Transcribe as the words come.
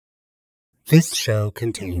This show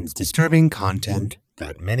contains disturbing content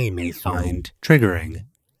that many may find triggering.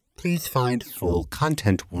 Please find full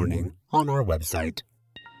content warning on our website.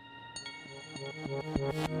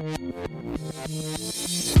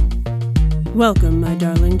 Welcome, my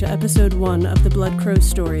darling, to episode 1 of the Blood Crow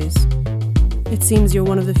Stories. It seems you're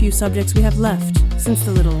one of the few subjects we have left since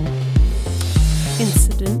the little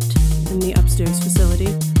incident in the upstairs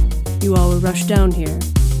facility. You all were rushed down here,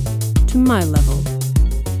 to my level.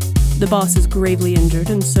 The boss is gravely injured,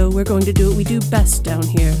 and so we're going to do what we do best down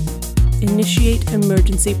here. Initiate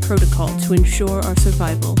emergency protocol to ensure our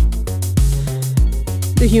survival.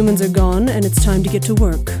 The humans are gone, and it's time to get to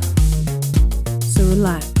work. So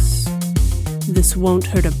relax. This won't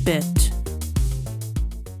hurt a bit.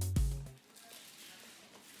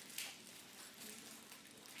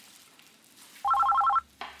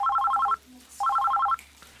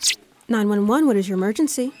 "911, what is your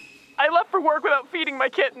emergency?" I left for work without feeding my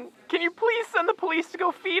kitten. Can you please send the police to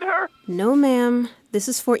go feed her? No, ma'am. This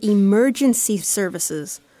is for emergency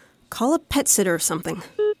services. Call a pet sitter or something.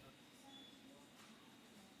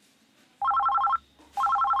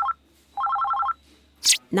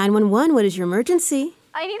 "911, what is your emergency?"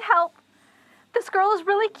 I need help. This girl is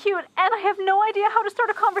really cute, and I have no idea how to start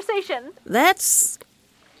a conversation. That's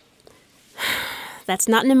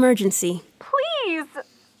not an emergency. Please!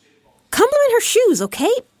 Compliment her shoes,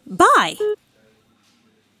 okay? Bye!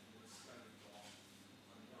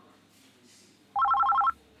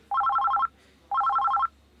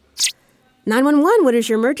 "911, what is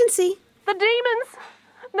your emergency?" The demons!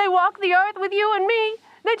 They walk the earth with you and me.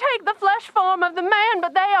 They take the flesh form of the man,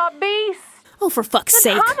 but they are beasts. Oh, for fuck's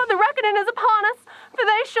sake. The time of the reckoning is upon us, for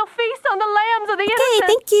they shall feast on the lambs of the innocent. Okay,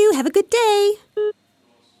 thank you. Have a good day.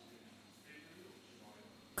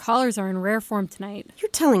 Callers are in rare form tonight. You're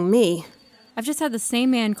telling me. I've just had the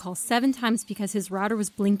same man call 7 times because his router was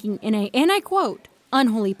blinking in a, and I quote,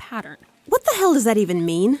 unholy pattern. What the hell does that even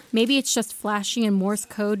mean? Maybe it's just flashing in Morse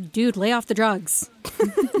code. Dude, lay off the drugs.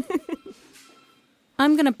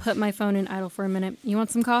 I'm gonna put my phone in idle for a minute. You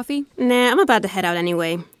want some coffee? Nah, I'm about to head out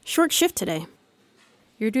anyway. Short shift today.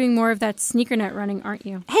 You're doing more of that sneaker net running, aren't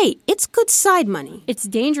you? Hey, it's good side money. It's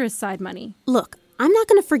dangerous side money. Look, I'm not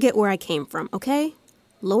gonna forget where I came from, okay?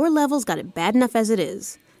 Lower levels got it bad enough as it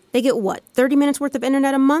is. They get, 30 minutes worth of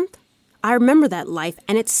internet a month? I remember that life,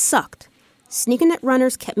 and it sucked. Sneaker net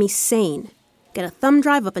runners kept me sane. Get a thumb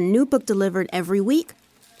drive of a new book delivered every week?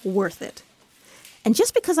 Worth it. And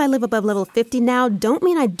just because I live above level 50 now, don't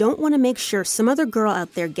mean I don't want to make sure some other girl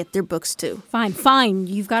out there get their books too. Fine,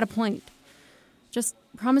 you've got a point. Just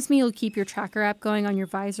promise me you'll keep your tracker app going on your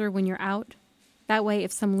visor when you're out. That way,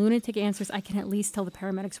 if some lunatic answers, I can at least tell the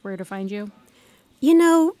paramedics where to find you. You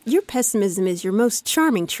know, your pessimism is your most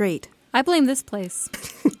charming trait. I blame this place.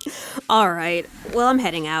 All right. Well, I'm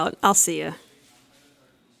heading out. I'll see you.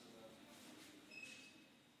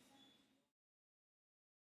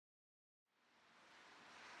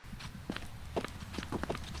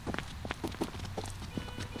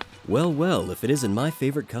 Well, if it isn't my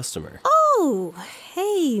favorite customer. Oh,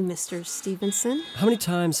 hey, Mr. Stevenson. How many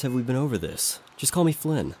times have we been over this? Just call me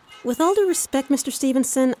Flynn. With all due respect, Mr.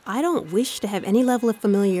 Stevenson, I don't wish to have any level of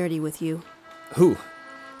familiarity with you. Ooh,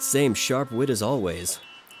 same sharp wit as always.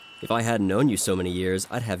 If I hadn't known you so many years,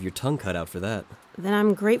 I'd have your tongue cut out for that. Then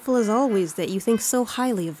I'm grateful as always that you think so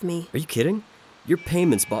highly of me. Are you kidding? Your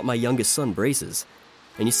payments bought my youngest son braces.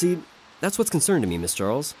 And you see, that's what's concerning to me, Miss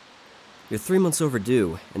Charles. You're 3 months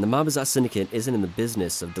overdue, and the Mabazat Syndicate isn't in the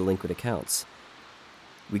business of delinquent accounts.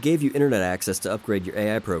 We gave you internet access to upgrade your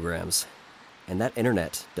AI programs, and that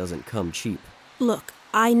internet doesn't come cheap. Look,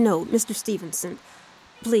 I know, Mr. Stevenson.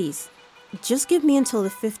 Please, just give me until the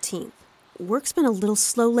 15th. Work's been a little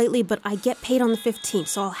slow lately, but I get paid on the 15th,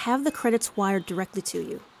 so I'll have the credits wired directly to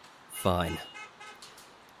you. Fine.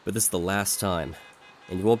 But this is the last time,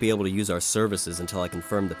 and you won't be able to use our services until I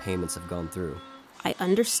confirm the payments have gone through. I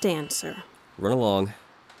understand, sir. Run along.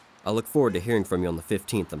 I'll look forward to hearing from you on the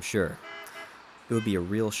 15th, I'm sure. It would be a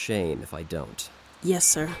real shame if I don't. Yes,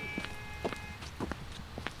 sir.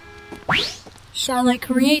 Shall I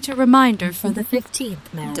create a reminder for the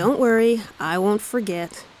 15th, ma'am? Don't worry, I won't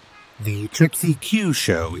forget. The Trixie Q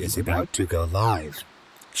show is about to go live.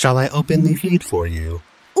 Shall I open the feed for you?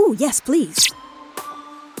 Ooh, yes, please.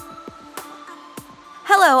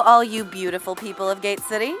 Hello, all you beautiful people of Gate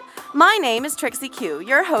City. My name is Trixie Q,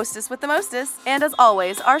 your hostess with the mostest, and as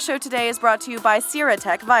always, our show today is brought to you by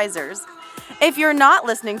Tech Visors. If you're not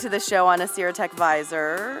listening to the show on a Tech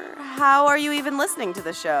Visor, how are you even listening to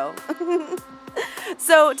the show?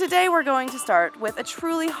 So today we're going to start with a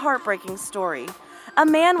truly heartbreaking story. A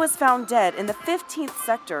man was found dead in the 15th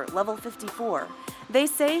sector, level 54. They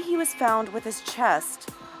say he was found with his chest.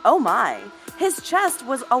 Oh my, his chest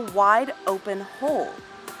was a wide open hole.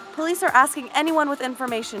 Police are asking anyone with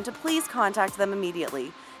information to please contact them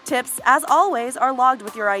immediately. Tips, as always, are logged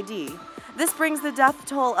with your ID. This brings the death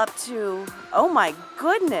toll up to, oh my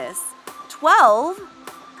goodness, 12?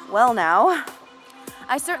 Well now,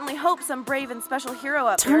 I certainly hope some brave and special hero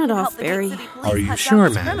up there Turn it can off, help the Barry. Gate City Police Are you hunt sure, down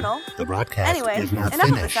this ma'am? criminal. The broadcast Anyway, is not enough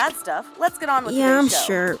of the finished. sad stuff. Let's get on with Yeah, I'm today's show.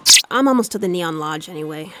 sure. I'm almost to the Neon Lodge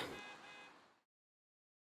anyway.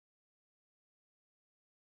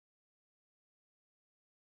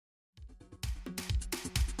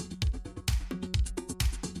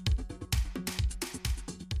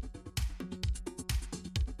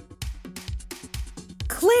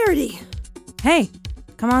 Clarity! Hey,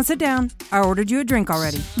 come on, sit down. I ordered you a drink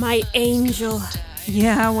already. My angel.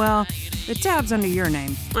 Yeah, well, the tab's under your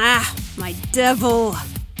name. Ah, my devil.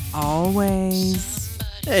 Always.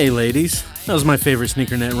 Hey, ladies. Those are my favorite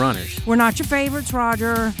sneakernet runners. We're not your favorites,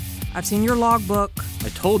 Roger. I've seen your logbook. I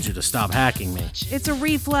told you to stop hacking me. It's a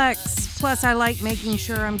reflex. Plus, I like making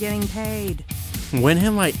sure I'm getting paid. When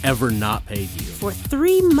have I ever not paid you? For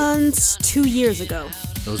 3 months, 2 years ago.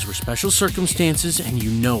 Those were special circumstances, and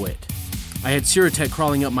you know it. I had Siratech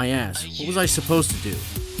crawling up my ass. What was I supposed to do?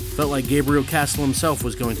 Felt like Gabriel Castle himself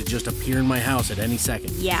was going to just appear in my house at any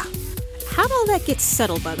second. Yeah. How'd all that get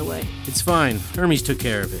settled, by the way? It's fine. Hermes took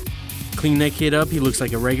care of it. Clean that kid up, he looks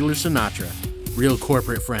like a regular Sinatra. Real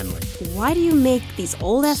corporate friendly. Why do you make these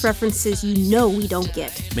old-ass references you know we don't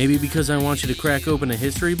get? Maybe because I want you to crack open a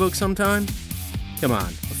history book sometime? Come on,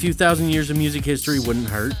 a few thousand years of music history wouldn't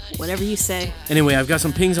hurt. Whatever you say. Anyway, I've got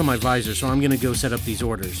some pings on my visor, so I'm gonna go set up these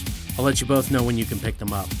orders. I'll let you both know when you can pick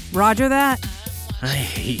them up. Roger that. I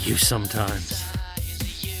hate you sometimes.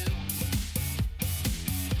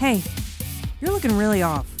 Hey, you're looking really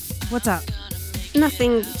off. What's up?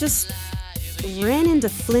 Nothing, just ran into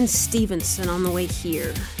Flynn Stevenson on the way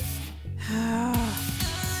here.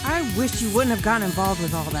 I wish you wouldn't have gotten involved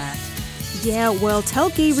with all that. Yeah, well, tell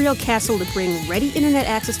Gabriel Castle to bring ready internet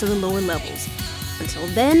access to the lower levels. Until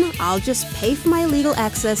then, I'll just pay for my illegal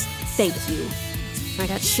access, thank you. I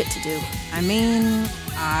got shit to do. I mean,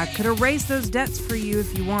 I could erase those debts for you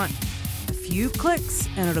if you want. A few clicks,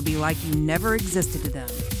 and it'll be like you never existed to them.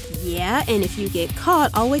 Yeah, and if you get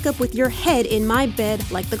caught, I'll wake up with your head in my bed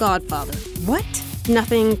like the Godfather. What?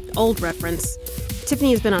 Nothing, old reference.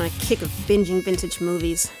 Tiffany has been on a kick of binging vintage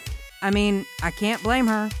movies. I mean, I can't blame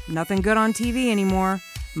her. Nothing good on TV anymore.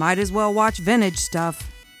 Might as well watch vintage stuff.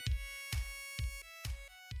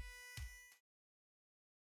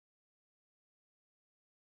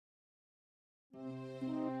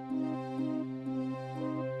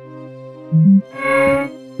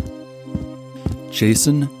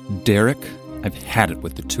 Jason, Derek, I've had it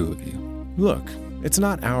with the two of you. Look, it's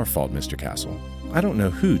not our fault, Mr. Castle. I don't know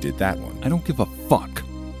who did that one. I don't give a fuck.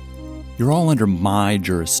 You're all under my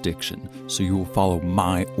jurisdiction, so you will follow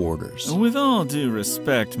my orders. With all due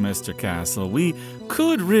respect, Mr. Castle, we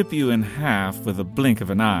could rip you in half with a blink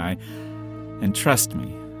of an eye, and trust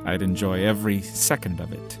me, I'd enjoy every second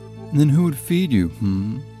of it. And then who would feed you,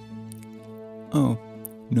 Oh,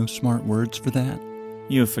 no smart words for that?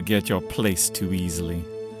 You forget your place too easily.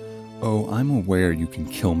 Oh, I'm aware you can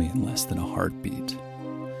kill me in less than a heartbeat.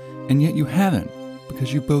 And yet you haven't,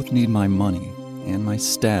 because you both need my money and my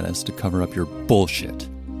status to cover up your bullshit.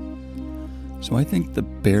 So I think the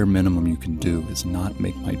bare minimum you can do is not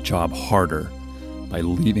make my job harder by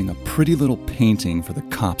leaving a pretty little painting for the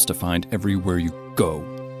cops to find everywhere you go.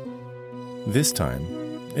 This time,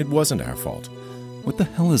 it wasn't our fault. What the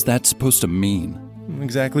hell is that supposed to mean?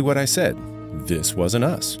 Exactly what I said. This wasn't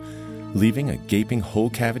us. Leaving a gaping hole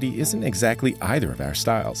cavity isn't exactly either of our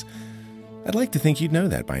styles. I'd like to think you'd know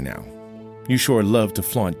that by now. You sure love to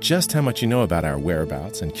flaunt just how much you know about our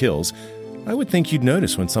whereabouts and kills. I would think you'd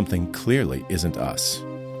notice when something clearly isn't us.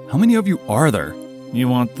 How many of you are there? You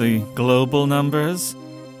want the global numbers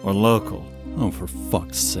or local? Oh, for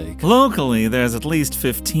fuck's sake. Locally, there's at least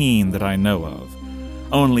 15 that I know of.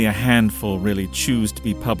 Only a handful really choose to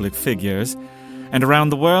be public figures. And around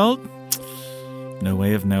the world, no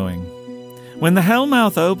way of knowing. When the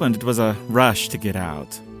Hellmouth opened, it was a rush to get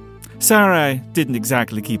out. Sorry, I didn't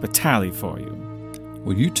exactly keep a tally for you.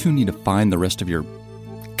 Well, you two need to find the rest of your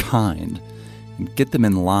kind and get them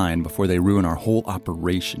in line before they ruin our whole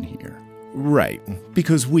operation here. Right,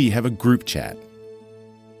 because we have a group chat.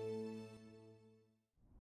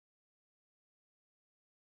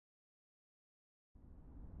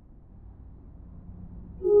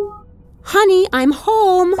 Honey, I'm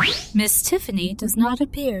home. Miss Tiffany does not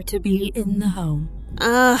appear to be in the home.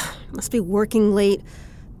 Must be working late.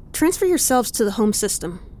 Transfer yourselves to the home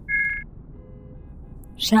system.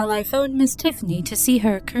 Shall I phone Miss Tiffany to see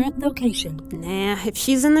her current location? Nah, if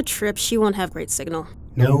she's in the trip, she won't have great signal.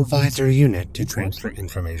 No visor unit to transfer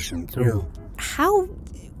information through.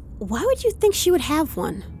 Why would you think she would have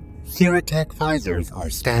one? Seratech visors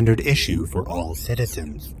are standard issue for all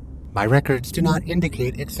citizens. My records do not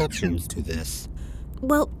indicate exceptions to this.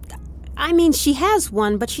 Well, I mean, she has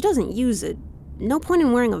one, but she doesn't use it. No point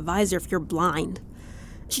in wearing a visor if you're blind.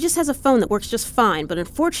 She just has a phone that works just fine, but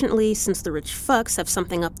unfortunately, since the rich fucks have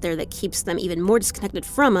something up there that keeps them even more disconnected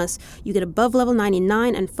from us, you get above level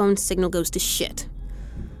 99 and phone signal goes to shit.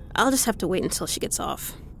 I'll just have to wait until she gets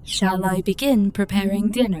off. Shall I begin preparing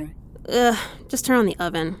dinner? Just turn on the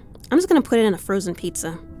oven. I'm just gonna put it in a frozen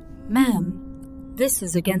pizza. Ma'am, this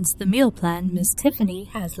is against the meal plan Miss Tiffany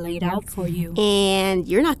has laid out for you. And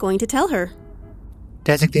you're not going to tell her.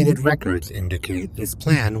 Designated records indicate this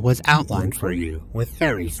plan was outlined for you with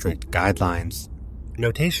very strict guidelines.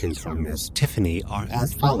 Notations from Miss Tiffany are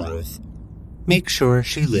as follows. Make sure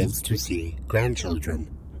she lives to see grandchildren.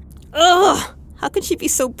 Ugh! How could she be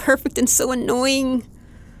so perfect and so annoying?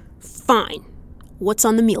 Fine. What's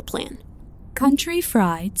on the meal plan? Country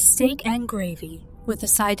fried steak and gravy with a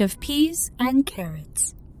side of peas and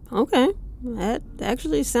carrots. Okay, that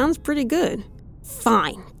actually sounds pretty good.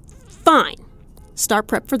 Fine. Start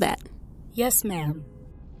prep for that. Yes, ma'am.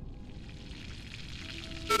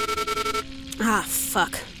 Ah,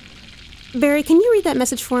 fuck. Barry, can you read that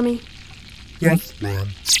message for me? Yes, ma'am.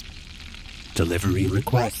 Delivery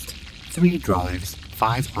request. 3 drives,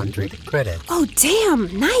 500 credits. Oh,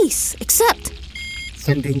 damn, nice. Accept.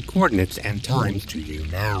 Sending coordinates and times to you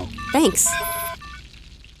now. Thanks.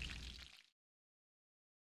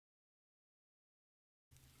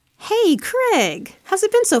 Hey, Craig. How's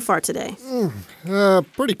it been so far today?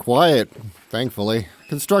 Pretty quiet, thankfully.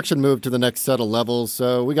 Construction moved to the next set of levels,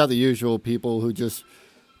 so we got the usual people who just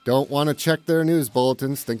don't want to check their news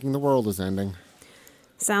bulletins thinking the world is ending.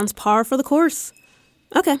 Sounds par for the course.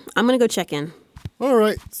 Okay, I'm gonna go check in. All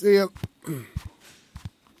right, see ya.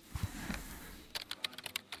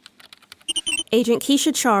 Agent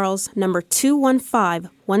Keisha Charles, number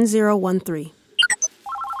 215-1013.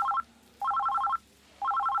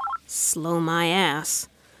 Slow my ass.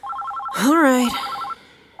 All right.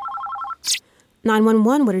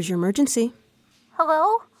 911, what is your emergency?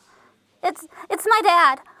 Hello? It's my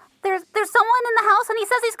dad. There's someone in the house and he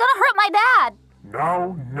says he's gonna hurt my dad.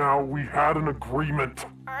 Now, we had an agreement.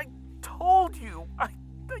 I told you. I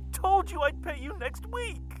told you I'd pay you next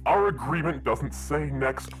week. Our agreement doesn't say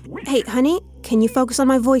next week. Hey, honey, can you focus on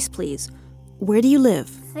my voice, please? Where do you live?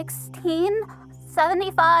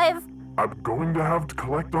 1675. I'm going to have to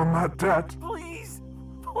collect on that debt. Please,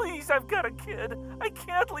 I've got a kid. I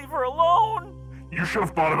can't leave her alone. You should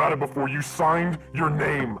have thought about it before you signed your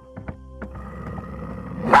name.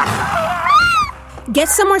 Get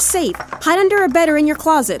somewhere safe. Hide under a bed or in your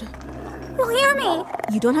closet. You'll hear me.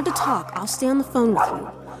 You don't have to talk. I'll stay on the phone with you.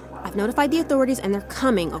 I've notified the authorities and they're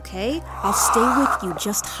coming, okay? I'll stay with you.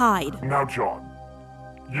 Just hide. Now, John,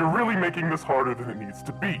 you're really making this harder than it needs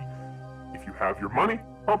to be. If you have your money,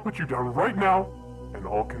 I'll put you down right now, and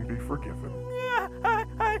all can be forgiven. Yeah, I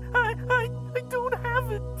don't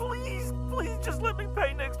have it. Please, just let me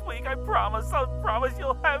pay next week. I promise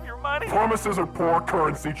you'll have your money. Promises are poor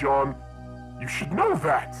currency, John. You should know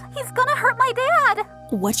that. He's gonna hurt my dad.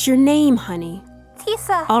 What's your name, honey?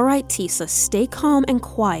 Tisa. All right, Tisa, stay calm and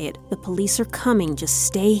quiet. The police are coming. Just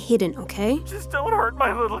stay hidden, okay? Just don't hurt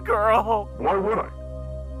my little girl. Why would I?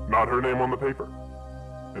 Not her name on the paper.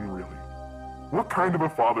 And really, what kind of a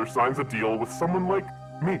father signs a deal with someone like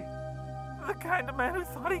me? The kind of man who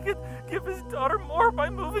thought he could give his daughter more by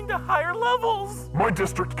moving to higher levels. My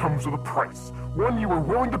district comes with a price, one you were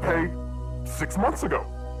willing to pay 6 months ago.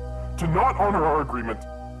 To not honor our agreement,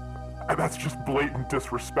 that's just blatant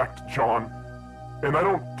disrespect, John. And I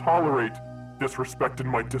don't tolerate disrespect in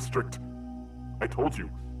my district. I told you,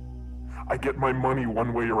 I get my money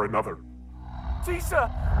one way or another. Tisa,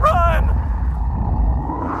 run!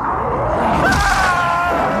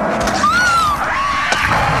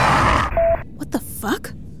 What the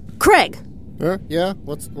fuck? Craig! Yeah?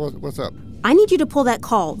 What's up? I need you to pull that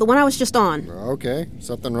call, the one I was just on. Okay.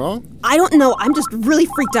 Something wrong? I don't know. I'm just really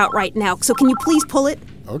freaked out right now, so can you please pull it?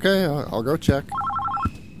 Okay, I'll go check.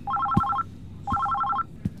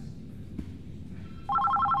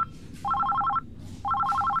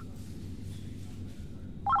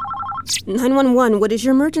 "911, what is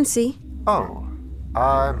your emergency?" Oh,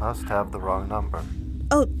 I must have the wrong number.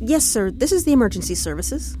 Oh, yes, sir. This is the emergency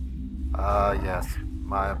services. Yes.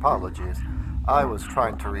 My apologies. I was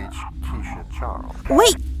trying to reach Keisha Charles.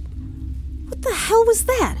 Wait! What the hell was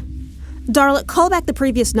that? Darla, call back the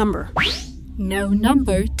previous number. No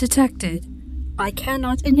number detected. I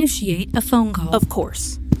cannot initiate a phone call. Of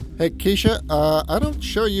course. Hey, Keisha, I don't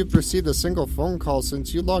show you've received a single phone call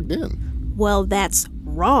since you logged in. Well, that's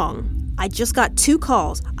wrong. I just got 2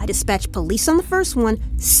 calls. I dispatched police on the first one.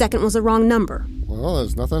 Second was the wrong number. Well,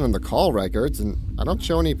 there's nothing in the call records, and I don't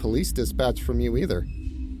show any police dispatch from you either.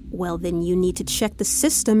 Well, then you need to check the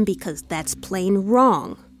system because that's plain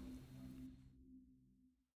wrong.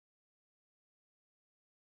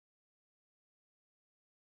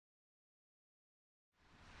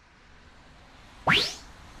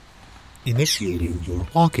 Initiating your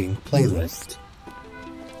walking playlist.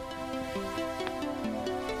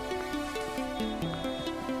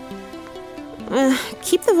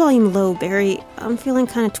 Keep the volume low, Barry. I'm feeling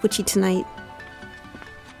kind of twitchy tonight.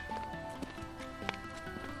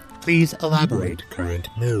 Please elaborate current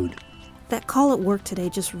mood. That call at work today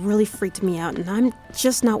just really freaked me out, and I'm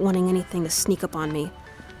just not wanting anything to sneak up on me.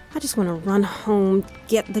 I just want to run home,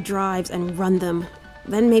 get the drives, and run them.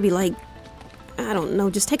 Then maybe, I don't know,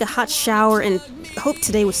 just take a hot shower and hope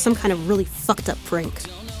today was some kind of really fucked up prank.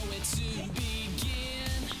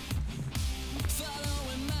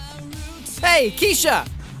 Hey, Keisha!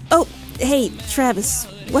 Oh, hey, Travis.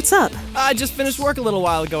 What's up? I just finished work a little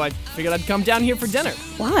while ago. I figured I'd come down here for dinner.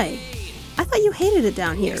 Why? I thought you hated it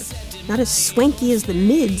down here. Not as swanky as the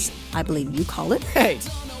mids, I believe you call it. Hey,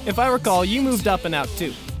 if I recall, you moved up and out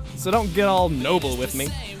too. So don't get all noble with me.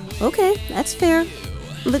 Okay, that's fair.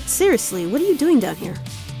 But seriously, what are you doing down here?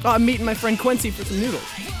 Oh, I'm meeting my friend Quincy for some noodles.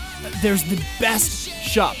 There's the best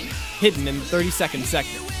shop hidden in the 32nd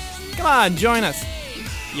sector. Come on, join us.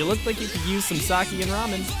 You look like you could use some sake and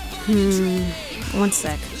ramen. One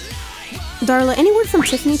sec. Darla, any word from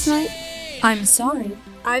Tiffany tonight? I'm sorry.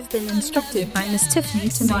 I've been instructed by Miss Tiffany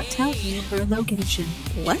to not tell you her location.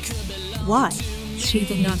 What? Why? She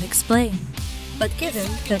did not explain. But given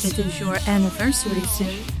that it is your anniversary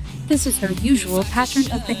soon, this is her usual pattern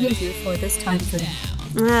of behavior for this time frame.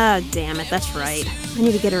 Ah, damn it, that's right. I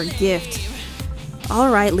need to get her a gift. All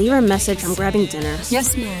right, leave her a message. I'm grabbing dinner.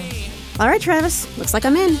 Yes, ma'am. All right, Travis. Looks like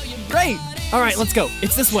I'm in. Great! All right, let's go.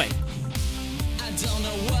 It's this way. I don't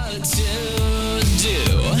know what to do.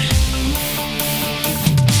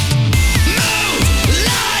 Move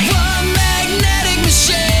like a magnetic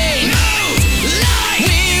machine. Move like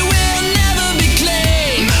we will never be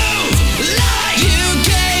clean. Move like you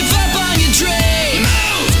gave up on your dream.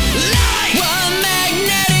 Move like a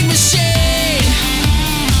magnetic machine.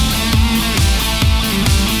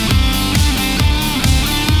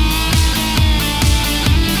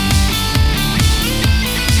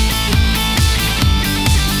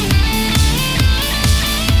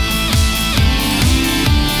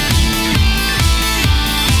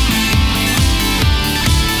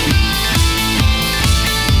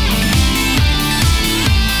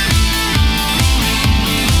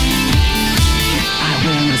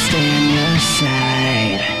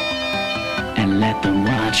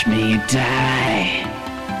 Watch me die.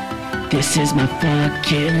 This is my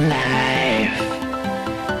fucking life.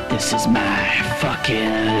 This is my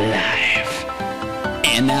fucking life.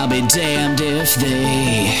 And I'll be damned if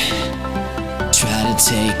they try to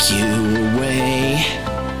take you away.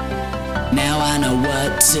 Now I know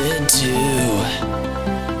what to do.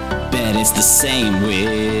 Bet it's the same with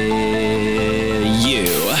you.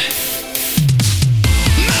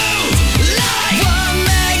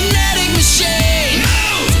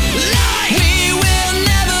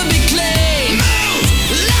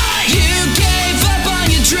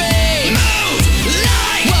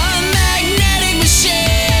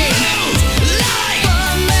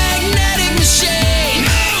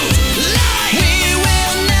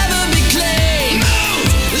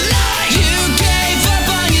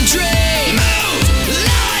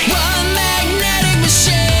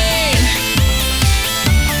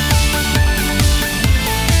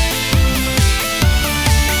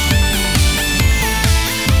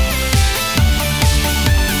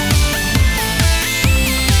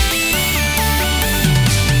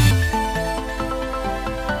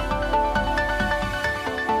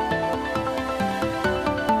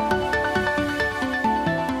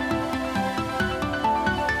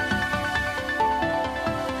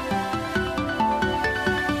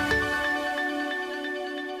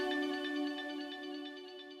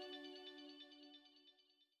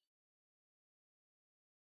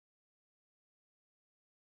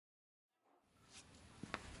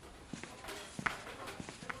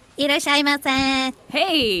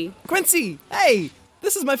 Hey! Quincy! Hey!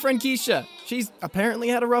 This is my friend Keisha. She's apparently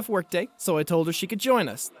had a rough work day, so I told her she could join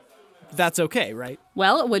us. That's okay, right?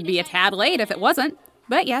 Well, it would be a tad late if it wasn't.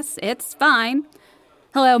 But yes, it's fine.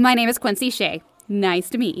 Hello, my name is Quincy Shea. Nice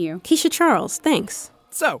to meet you. Keisha Charles, thanks.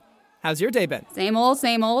 So, how's your day been? Same old,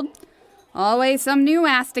 same old. Always some new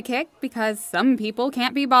ass to kick because some people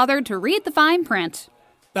can't be bothered to read the fine print.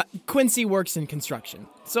 Quincy works in construction,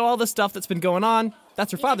 so all the stuff that's been going on,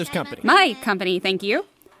 that's her father's company. My company, thank you.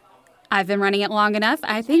 I've been running it long enough,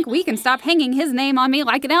 I think we can stop hanging his name on me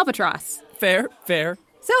like an albatross. Fair.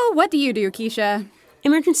 So, what do you do, Keisha?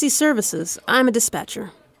 Emergency services. I'm a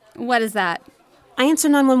dispatcher. What is that? I answer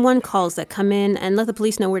 911 calls that come in and let the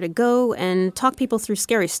police know where to go and talk people through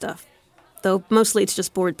scary stuff. Though mostly it's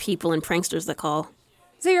just bored people and pranksters that call.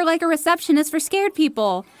 So you're like a receptionist for scared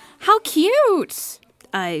people. How cute!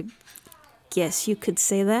 I guess you could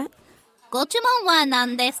say that. ご注文は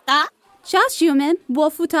何ですか? Chashumen,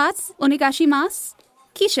 wofutatsu, onegashimasu.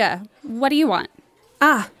 Keisha, what do you want?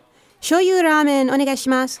 Shoyu ramen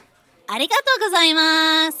onegaishimasu. ありがとうござい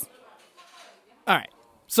ます. Alright,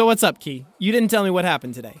 so what's up, Key? You didn't tell me what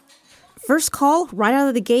happened today. First call, right out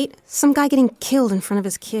of the gate, some guy getting killed in front of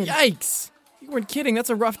his kid. Yikes! You weren't kidding, that's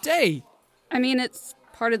a rough day. I mean, it's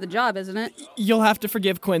part of the job, isn't it? You'll have to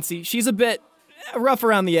forgive Quincy. She's a bit rough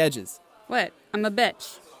around the edges. What? I'm a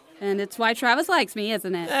bitch. And it's why Travis likes me,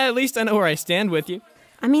 isn't it? At least I know where I stand with you.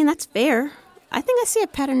 I mean, that's fair. I think I see a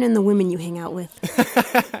pattern in the women you hang out with.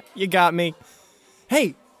 You got me.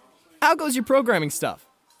 Hey, how goes your programming stuff?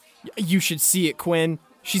 You should see it, Quinn.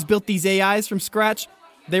 She's built these AIs from scratch.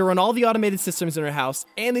 They run all the automated systems in her house,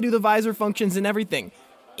 and they do the visor functions and everything.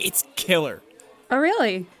 It's killer. Oh,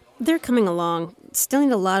 really? They're coming along. Still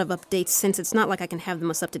need a lot of updates since it's not like I can have the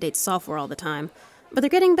most up-to-date software all the time. But they're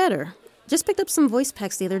getting better. Just picked up some voice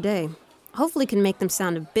packs the other day. Hopefully can make them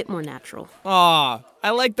sound a bit more natural. Aw, I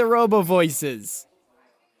like the robo voices.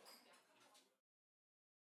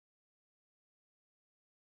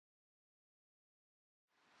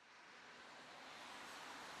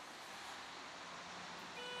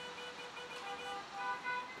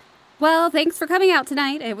 Well, thanks for coming out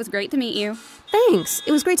tonight. It was great to meet you. Thanks.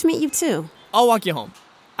 It was great to meet you, too. I'll walk you home.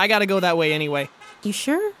 I gotta go that way anyway. You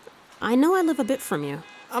sure? I know I live a bit from you.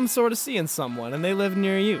 I'm sort of seeing someone, and they live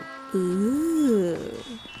near you. Ooh.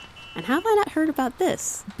 And how have I not heard about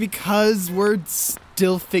this? Because we're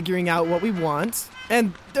still figuring out what we want,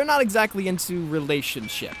 and they're not exactly into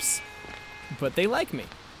relationships. But they like me.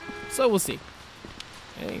 So we'll see.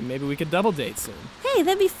 Hey, maybe we could double date soon. Hey,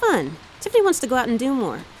 that'd be fun. Tiffany wants to go out and do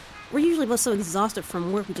more. We're usually both so exhausted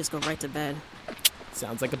from work we just go right to bed.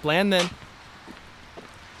 Sounds like a plan then.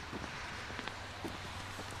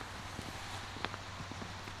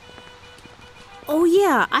 Oh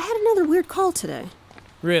yeah, I had another weird call today.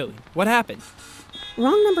 Really? What happened?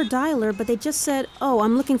 Wrong number dialer, but they just said, "Oh,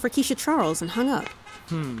 I'm looking for Keisha Charles," and hung up.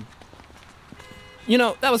 You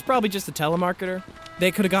know, that was probably just a telemarketer.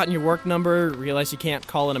 They could have gotten your work number, realized you can't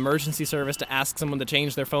call an emergency service to ask someone to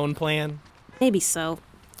change their phone plan. Maybe so.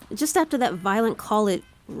 Just after that violent call, it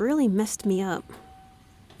really messed me up.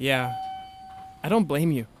 Yeah, I don't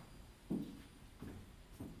blame you.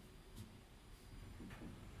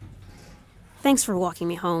 Thanks for walking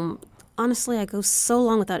me home. Honestly, I go so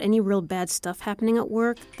long without any real bad stuff happening at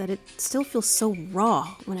work that it still feels so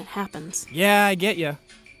raw when it happens. Yeah, I get ya.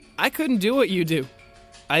 I couldn't do what you do.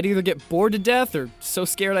 I'd either get bored to death or so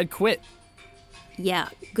scared I'd quit. Yeah,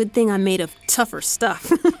 good thing I'm made of tougher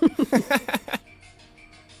stuff.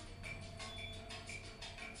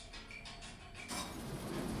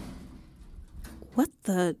 What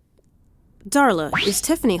the... Darla, is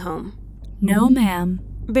Tiffany home? No, ma'am.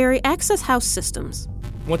 Barry, access house systems.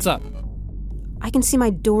 What's up? I can see my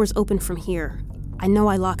doors open from here. I know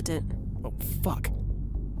I locked it. Oh, fuck.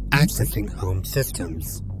 Accessing home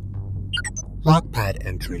systems. Lockpad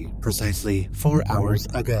entry precisely 4 hours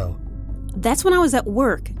ago. That's when I was at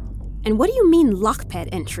work. And what do you mean lockpad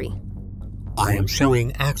entry? I am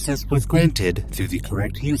showing access was granted through the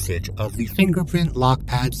correct usage of the fingerprint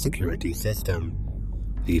lockpad security system.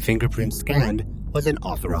 The fingerprint scanned was an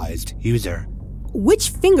authorized user. Which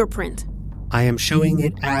fingerprint? I am showing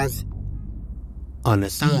it as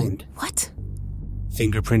unassigned. What?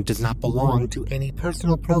 Fingerprint does not belong to any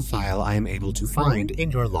personal profile I am able to find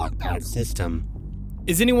in your lockpad system.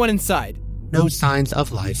 Is anyone inside? No signs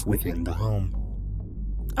of life within the home.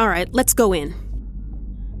 All right, let's go in.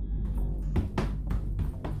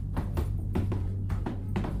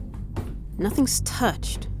 Nothing's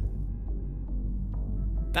touched.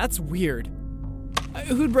 That's weird.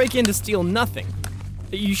 Who'd break in to steal nothing?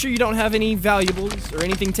 You sure you don't have any valuables or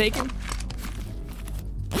anything taken?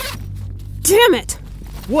 Damn it!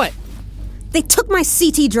 What? They took my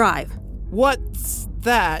CT drive. What's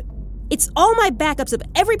that? It's all my backups of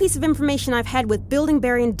every piece of information I've had with Building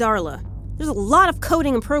Barry and Darla. There's a lot of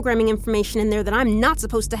coding and programming information in there that I'm not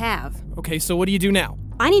supposed to have. Okay, so what do you do now?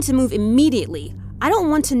 I need to move immediately. I don't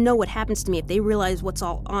want to know what happens to me if they realize what's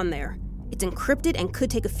all on there. It's encrypted and could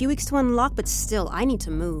take a few weeks to unlock, but still, I need to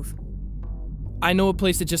move. I know a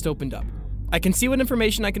place that just opened up. I can see what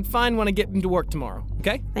information I can find when I get into work tomorrow,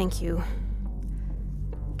 okay? Thank you.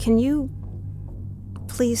 Can you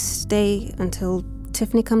please stay until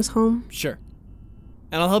Tiffany comes home? Sure.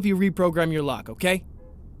 And I'll help you reprogram your lock, okay?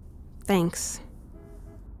 Thanks.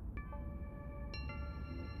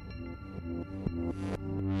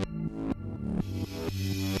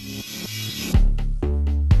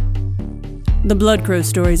 The Blood Crow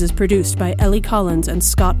Stories is produced by Ellie Collins and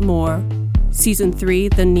Scott Moore. Season 3,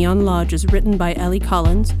 The Neon Lodge, is written by Ellie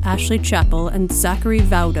Collins, Ashley Chappell, and Zachary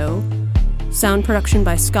Vaudo. Sound production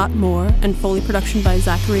by Scott Moore and Foley production by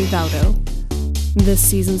Zachary Vaudo. This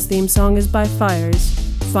season's theme song is by Fires.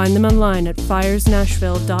 Find them online at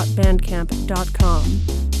firesnashville.bandcamp.com.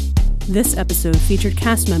 This episode featured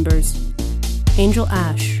cast members Angel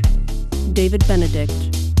Ash, David Benedict,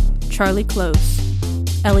 Charlie Close,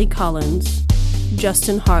 Ellie Collins,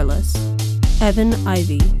 Justin Harless, Evan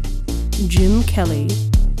Ivey, Jim Kelly,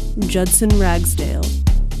 Judson Ragsdale,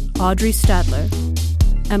 Audrey Stadler,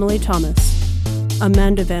 Emily Thomas,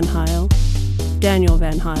 Amanda Van Heil, Daniel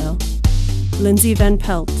Van Heil, Lindsay Van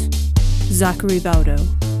Pelt, Zachary Vaudo,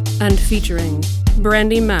 and featuring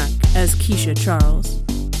Brandy Mack as Keisha Charles.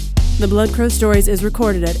 The Blood Crow Stories is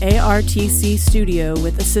recorded at ARTC Studio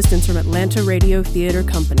with assistance from Atlanta Radio Theater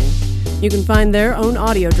Company. You can find their own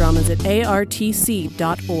audio dramas at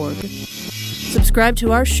artc.org. Subscribe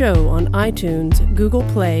to our show on iTunes, Google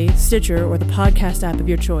Play, Stitcher, or the podcast app of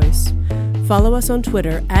your choice. Follow us on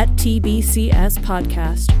Twitter at TBCS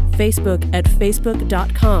Podcast, Facebook at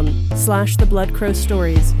facebook.com/The Blood Crow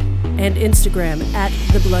Stories, and Instagram at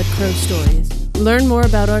The Blood Crow Stories. Learn more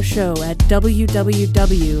about our show at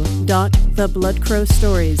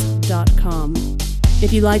www.thebloodcrowstories.com.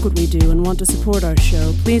 If you like what we do and want to support our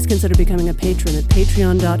show, please consider becoming a patron at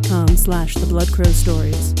patreon.com/The Blood Crow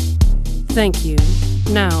Stories. Thank you.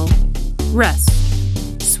 Now, rest,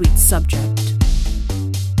 sweet subject.